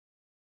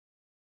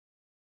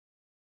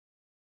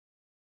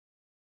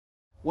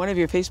One of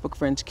your Facebook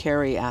friends,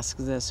 Carrie,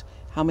 asks this: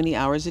 how many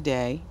hours a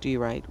day do you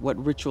write?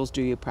 What rituals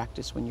do you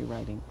practice when you're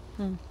writing?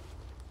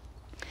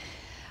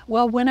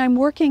 Well, when I'm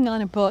working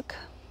on a book,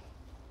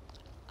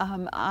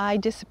 I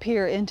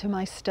disappear into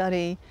my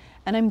study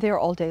and I'm there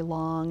all day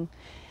long.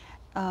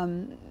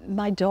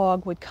 My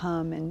dog would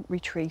come and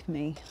retrieve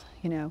me.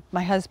 You know,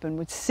 my husband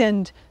would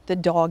send the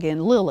dog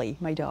in, Lily,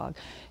 my dog,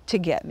 to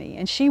get me.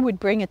 And she would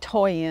bring a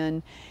toy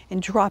in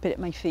and drop it at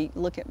my feet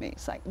and look at me.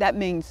 It's like, that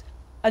means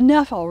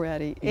enough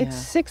already. Yeah. It's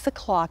 6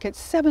 o'clock, it's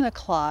 7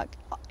 o'clock,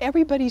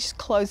 everybody's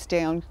closed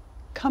down.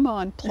 Come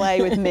on,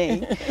 play with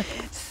me.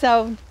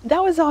 So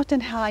that was often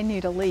how I knew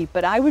to leave,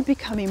 but I would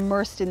become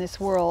immersed in this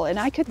world and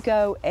I could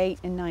go 8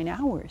 and 9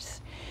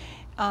 hours.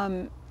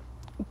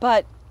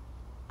 But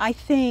I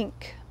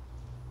think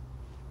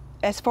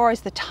as far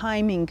as the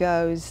timing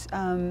goes,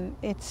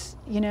 it's,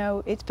 you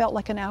know, it felt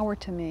like an hour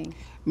to me.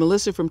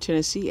 Melissa from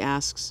Tennessee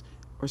asks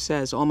or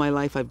says, all my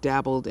life I've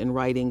dabbled in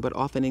writing, but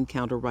often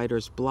encounter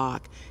writer's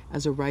block.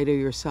 As a writer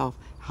yourself,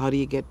 how do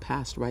you get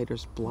past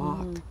writer's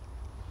block?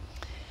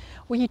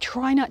 Well, you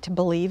try not to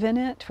believe in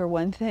it, for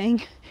one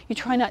thing. You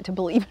try not to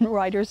believe in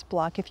writer's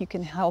block if you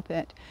can help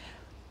it.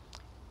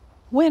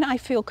 When I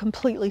feel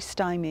completely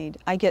stymied,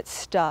 I get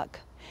stuck.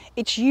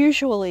 It's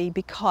usually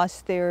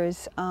because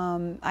there's,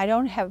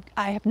 I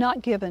have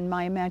not given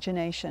my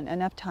imagination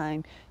enough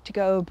time to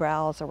go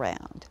browse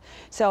around.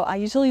 So I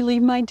usually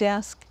leave my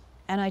desk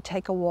and I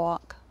take a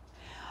walk.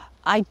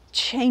 I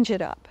change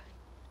it up.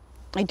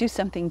 I do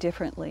something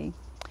differently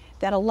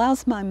that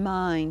allows my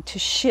mind to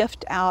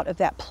shift out of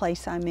that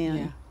place I'm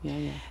in.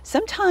 Yeah.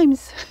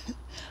 Sometimes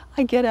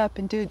I get up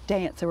and do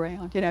dance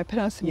around, you know, put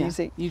on some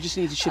music. You just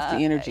need to shift the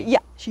energy. Yeah,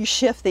 you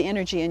shift the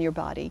energy in your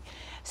body.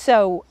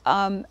 So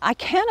I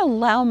can't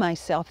allow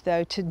myself,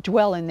 though, to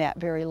dwell in that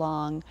very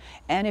long.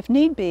 And if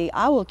need be,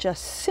 I will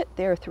just sit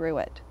there through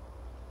it.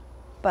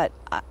 But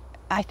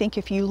I think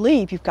if you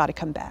leave, you've got to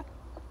come back.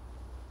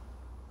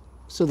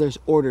 So there's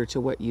order to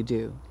what you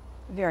do.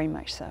 Very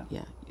much so.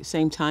 Yeah.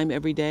 Same time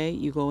every day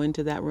you go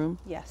into that room?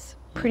 Yes,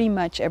 pretty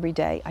much every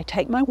day. I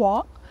take my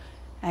walk.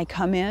 I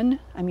come in.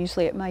 I'm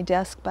usually at my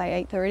desk by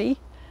 8:30,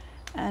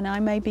 and I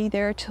may be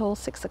there till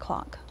 6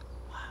 o'clock.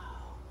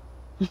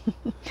 Wow.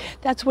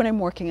 That's when I'm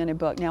working on a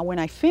book. Now, when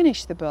I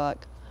finish the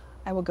book,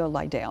 I will go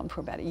lie down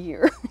for about a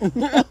year.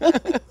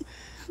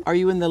 Are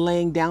you in the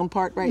laying down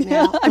part right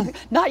now?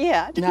 Not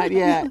yet. Not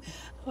yet.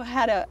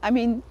 I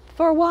mean,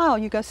 for a while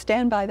you go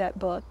stand by that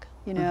book,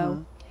 you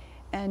know,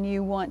 and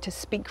you want to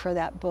speak for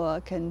that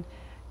book and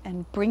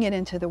bring it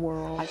into the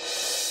world.